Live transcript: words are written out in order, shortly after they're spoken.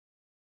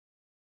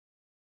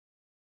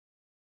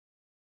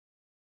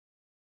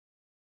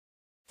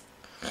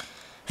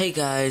Hey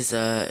guys,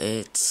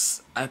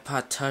 it's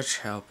iPod Touch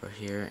Helper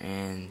here,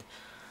 and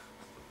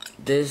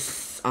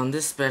on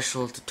this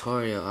special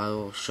tutorial I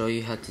will show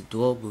you how to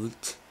dual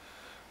boot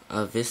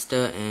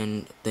Vista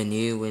and the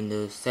new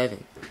Windows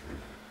 7.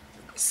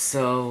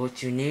 So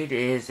what you need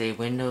is a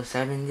Windows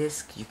 7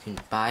 disk. You can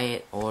buy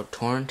it or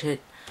torrent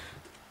it.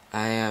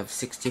 I have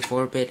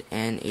 64-bit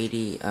and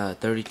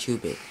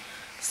 32-bit.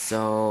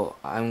 So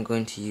I'm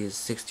going to use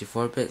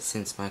 64-bit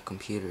since my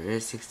computer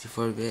is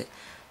 64-bit.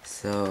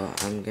 So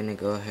I'm gonna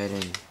go ahead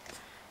and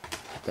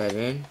put that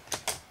in.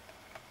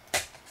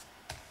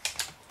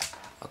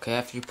 Okay,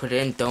 after you put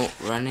it in, don't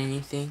run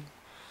anything.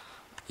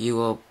 You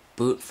will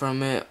boot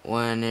from it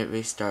when it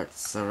restarts.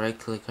 So right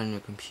click on your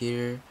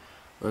computer.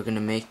 We're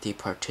gonna make the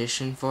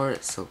partition for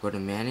it, so go to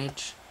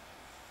manage.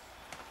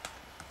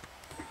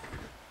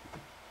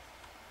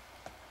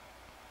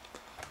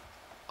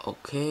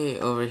 Okay,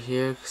 over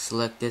here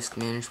select disk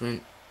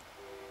management.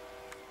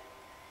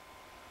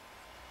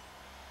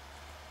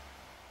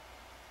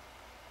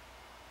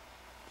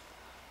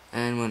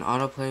 And when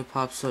autoplay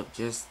pops up,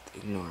 just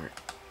ignore it.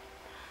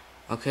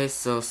 Okay,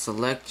 so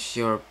select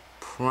your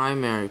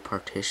primary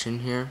partition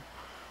here,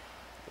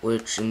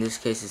 which in this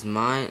case is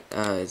mine.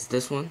 Is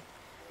this one.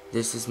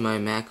 This is my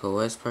Mac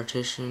OS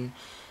partition.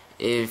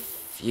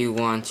 If you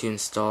want to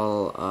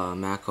install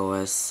Mac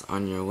OS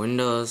on your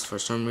Windows for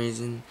some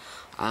reason,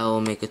 I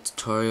will make a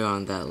tutorial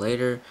on that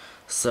later.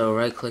 So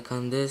right click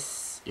on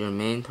this, your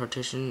main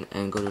partition,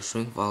 and go to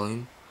shrink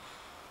volume.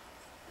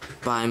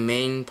 By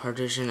main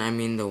partition, I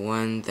mean the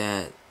one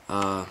that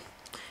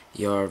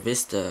your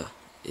Vista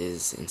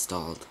is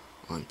installed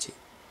onto.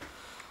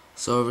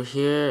 So over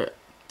here,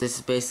 this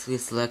is basically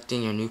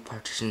selecting your new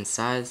partition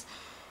size.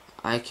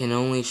 I can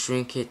only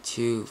shrink it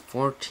to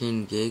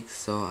 14 gigs,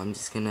 so I'm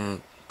just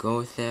gonna go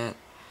with that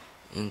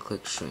and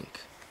click shrink.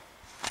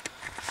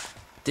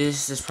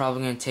 This is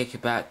probably gonna take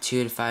about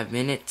 2 to 5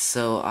 minutes,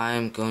 so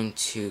I'm going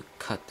to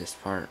cut this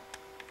part.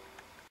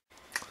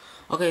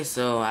 Okay,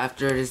 so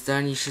after it is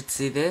done, you should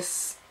see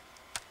this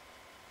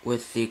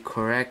with the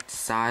correct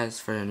size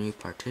for your new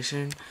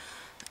partition,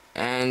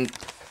 and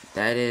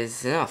that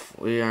is enough.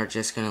 We are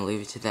just gonna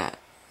leave it to that.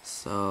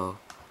 So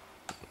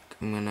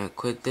I'm gonna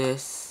quit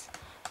this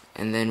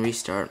and then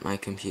restart my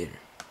computer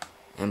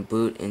and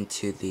boot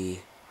into the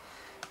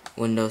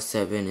Windows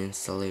 7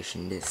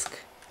 installation disk.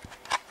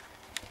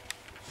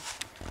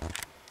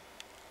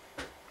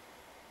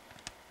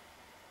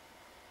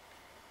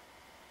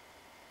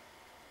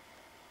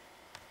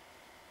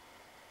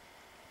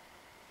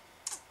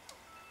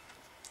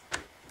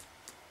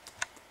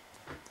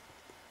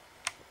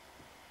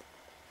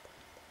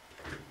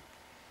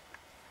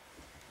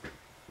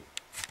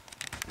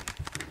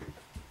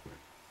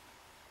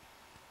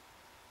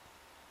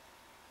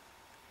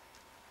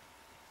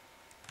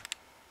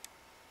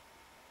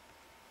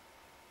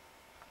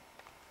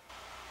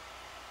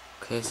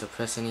 Okay, so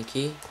press any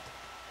key.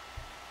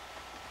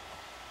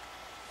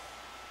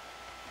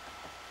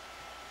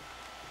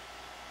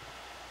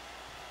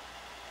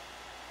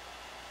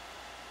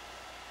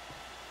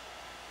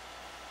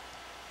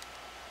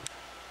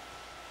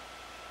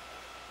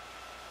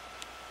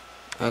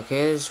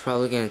 Okay, this is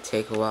probably gonna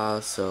take a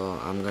while, so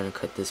I'm gonna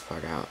cut this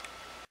part out.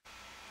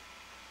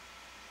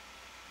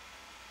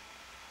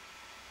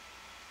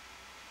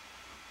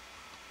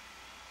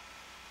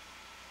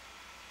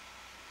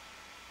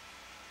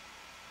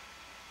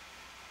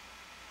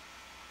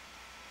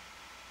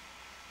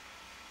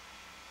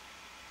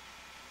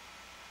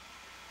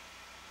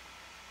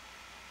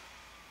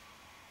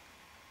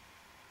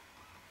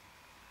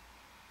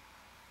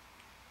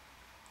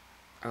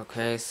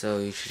 Okay, so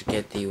you should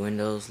get the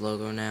Windows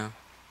logo now.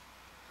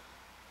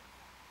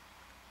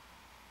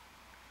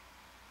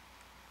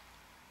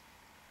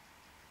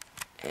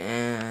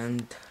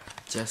 And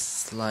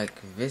just like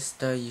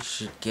Vista, you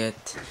should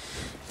get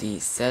the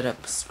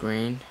setup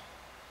screen.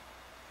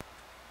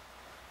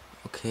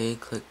 Okay,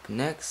 click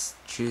next,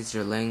 choose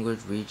your language,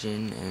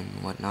 region,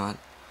 and whatnot.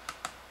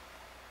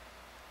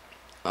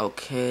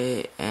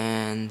 Okay,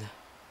 and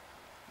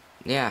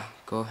yeah,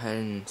 go ahead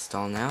and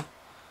install now.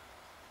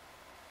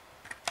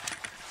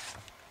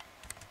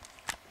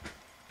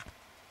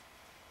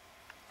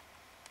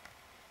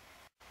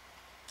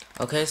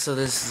 Okay, so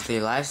this is the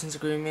license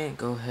agreement.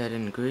 Go ahead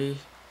and agree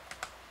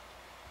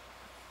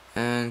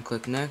and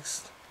click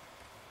next,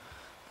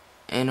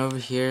 and over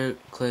here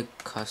click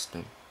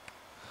custom.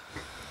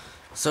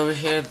 So over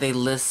here they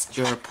list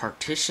your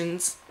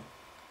partitions,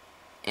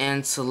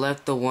 and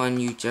select the one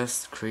you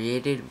just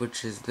created,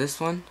 which is this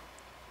one,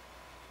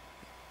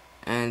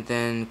 and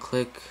then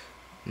click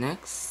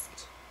next.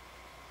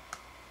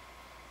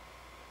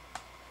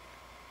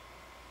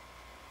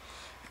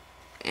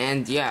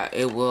 And yeah,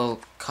 it will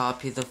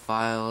copy the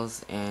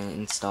files and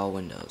install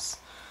Windows.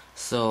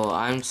 So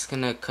I'm just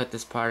gonna cut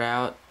this part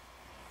out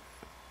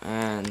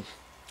and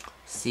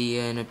see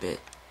you in a bit.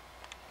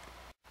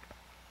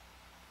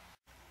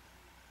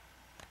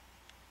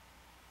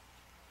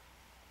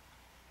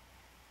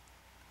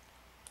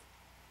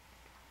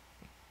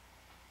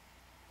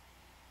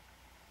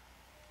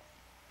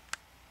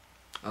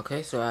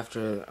 Okay, so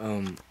after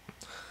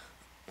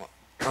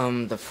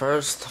the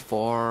first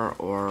 4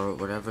 or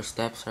whatever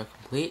steps are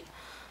complete,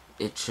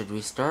 it should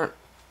restart.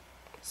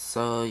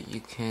 So you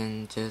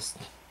can just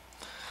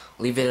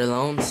leave it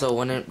alone. So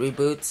when it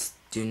reboots,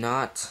 do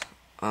not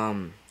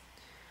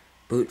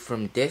boot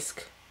from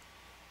disk.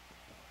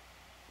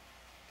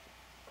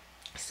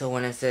 So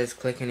when it says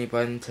click any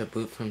button to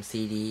boot from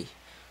CD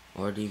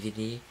or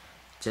DVD,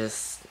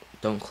 just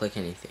don't click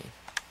anything.